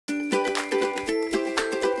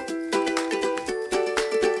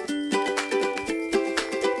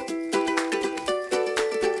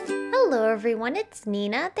everyone, it's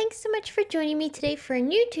Nina. Thanks so much for joining me today for a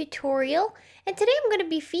new tutorial. And today I'm going to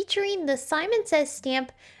be featuring the Simon Says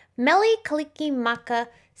Stamp Mele Kalikimaka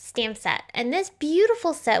stamp set. And this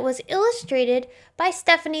beautiful set was illustrated by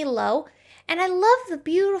Stephanie Lowe. And I love the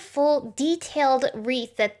beautiful detailed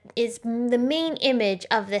wreath that is the main image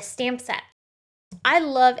of this stamp set. I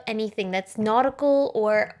love anything that's nautical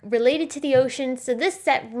or related to the ocean, so this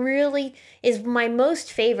set really is my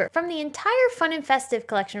most favorite from the entire Fun and Festive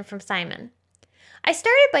collection from Simon. I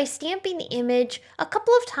started by stamping the image a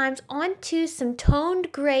couple of times onto some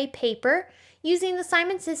toned gray paper using the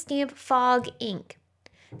Simon Says Stamp Fog ink.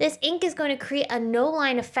 This ink is going to create a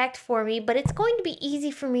no-line effect for me, but it's going to be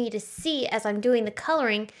easy for me to see as I'm doing the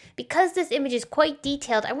coloring. Because this image is quite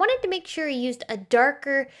detailed, I wanted to make sure I used a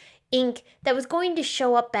darker ink that was going to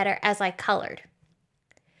show up better as I colored.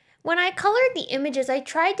 When I colored the images, I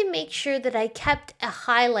tried to make sure that I kept a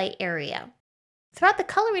highlight area. Throughout the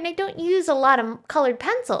coloring, I don't use a lot of colored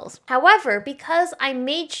pencils. However, because I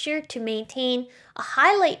made sure to maintain a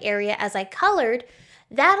highlight area as I colored,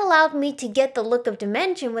 that allowed me to get the look of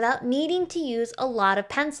dimension without needing to use a lot of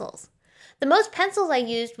pencils. The most pencils I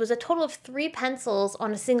used was a total of 3 pencils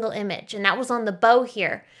on a single image, and that was on the bow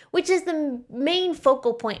here, which is the main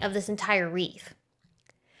focal point of this entire wreath.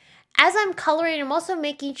 As I'm coloring, I'm also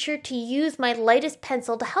making sure to use my lightest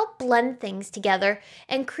pencil to help blend things together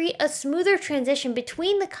and create a smoother transition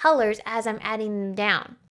between the colors as I'm adding them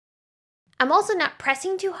down. I'm also not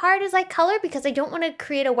pressing too hard as I color because I don't want to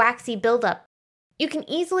create a waxy buildup. You can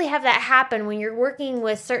easily have that happen when you're working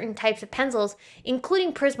with certain types of pencils,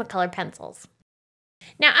 including Prismacolor pencils.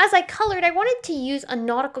 Now, as I colored, I wanted to use a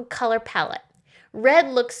nautical color palette. Red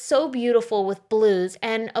looks so beautiful with blues,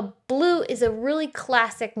 and a blue is a really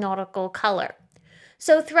classic nautical color.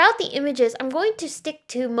 So throughout the images, I'm going to stick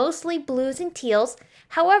to mostly blues and teals.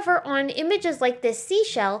 However, on images like this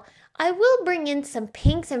seashell, I will bring in some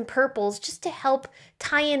pinks and purples just to help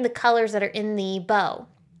tie in the colors that are in the bow.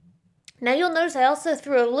 Now you'll notice I also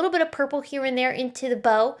threw a little bit of purple here and there into the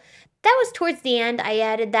bow. That was towards the end, I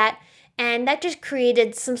added that, and that just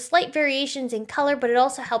created some slight variations in color, but it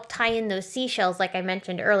also helped tie in those seashells like I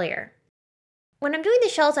mentioned earlier. When I'm doing the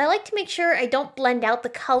shells, I like to make sure I don't blend out the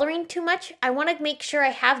coloring too much. I want to make sure I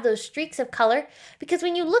have those streaks of color because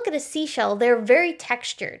when you look at a seashell, they're very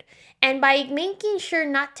textured. And by making sure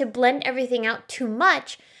not to blend everything out too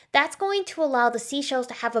much, that's going to allow the seashells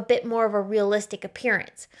to have a bit more of a realistic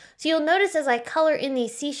appearance. So you'll notice as I color in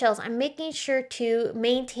these seashells, I'm making sure to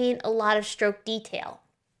maintain a lot of stroke detail.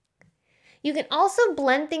 You can also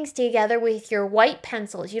blend things together with your white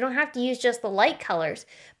pencils. You don't have to use just the light colors.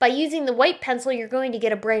 By using the white pencil, you're going to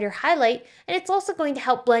get a brighter highlight, and it's also going to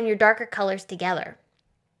help blend your darker colors together.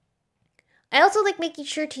 I also like making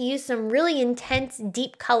sure to use some really intense,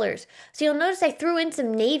 deep colors. So you'll notice I threw in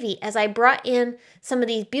some navy as I brought in some of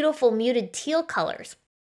these beautiful muted teal colors.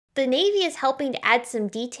 The navy is helping to add some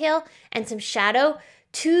detail and some shadow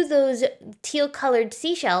to those teal colored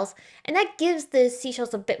seashells, and that gives the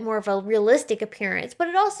seashells a bit more of a realistic appearance, but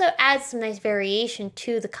it also adds some nice variation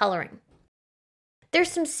to the coloring.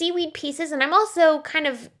 There's some seaweed pieces, and I'm also kind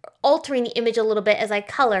of altering the image a little bit as I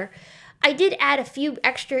color. I did add a few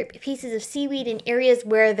extra pieces of seaweed in areas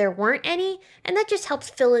where there weren't any, and that just helps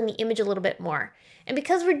fill in the image a little bit more. And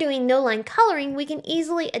because we're doing no-line coloring, we can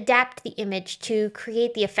easily adapt the image to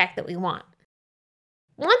create the effect that we want.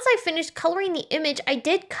 Once I finished coloring the image, I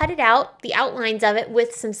did cut it out, the outlines of it,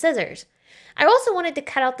 with some scissors. I also wanted to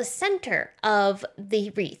cut out the center of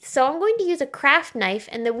the wreath, so I'm going to use a craft knife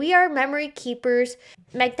and the We Are Memory Keepers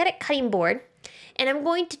magnetic cutting board. And I'm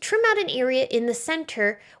going to trim out an area in the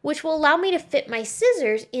center, which will allow me to fit my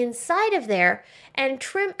scissors inside of there and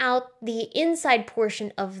trim out the inside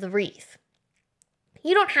portion of the wreath.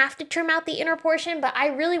 You don't have to trim out the inner portion, but I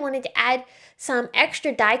really wanted to add some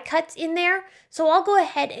extra die cuts in there, so I'll go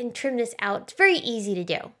ahead and trim this out. It's very easy to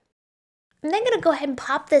do. I'm then going to go ahead and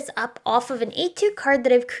pop this up off of an A2 card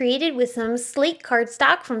that I've created with some slate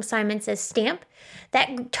cardstock from Simon Says Stamp.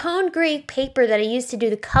 That toned gray paper that I used to do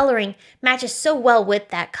the coloring matches so well with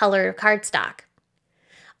that color cardstock.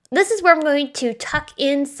 This is where I'm going to tuck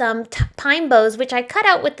in some pine bows, which I cut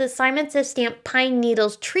out with the Simon Says Stamp Pine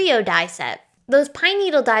Needles Trio die set. Those pine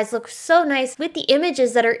needle dies look so nice with the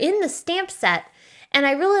images that are in the stamp set, and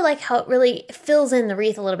I really like how it really fills in the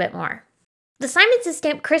wreath a little bit more. The Simon Says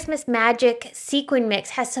Stamp Christmas Magic sequin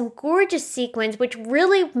mix has some gorgeous sequins which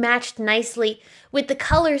really matched nicely with the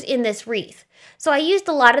colors in this wreath. So I used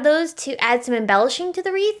a lot of those to add some embellishing to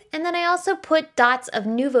the wreath, and then I also put dots of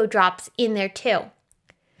Nouveau drops in there too.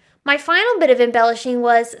 My final bit of embellishing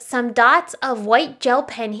was some dots of white gel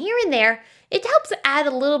pen here and there It helps add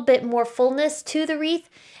a little bit more fullness to the wreath,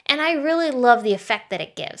 and I really love the effect that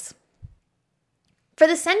it gives. For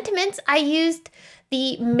the sentiments, I used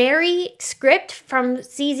the Merry script from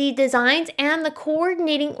CZ Designs and the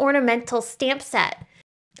coordinating ornamental stamp set.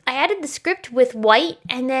 I added the script with white,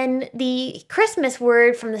 and then the Christmas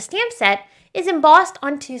word from the stamp set is embossed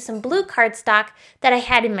onto some blue cardstock that I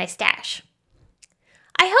had in my stash.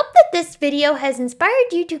 I hope that this video has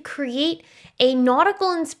inspired you to create a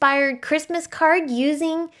nautical-inspired Christmas card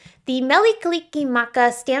using the Mele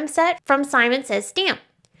Kalikimaka stamp set from Simon Says Stamp.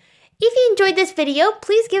 If you enjoyed this video,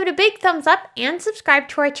 please give it a big thumbs up and subscribe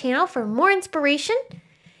to our channel for more inspiration.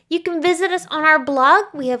 You can visit us on our blog.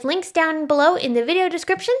 We have links down below in the video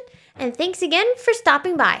description. And thanks again for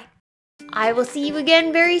stopping by. I will see you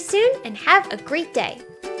again very soon, and have a great day.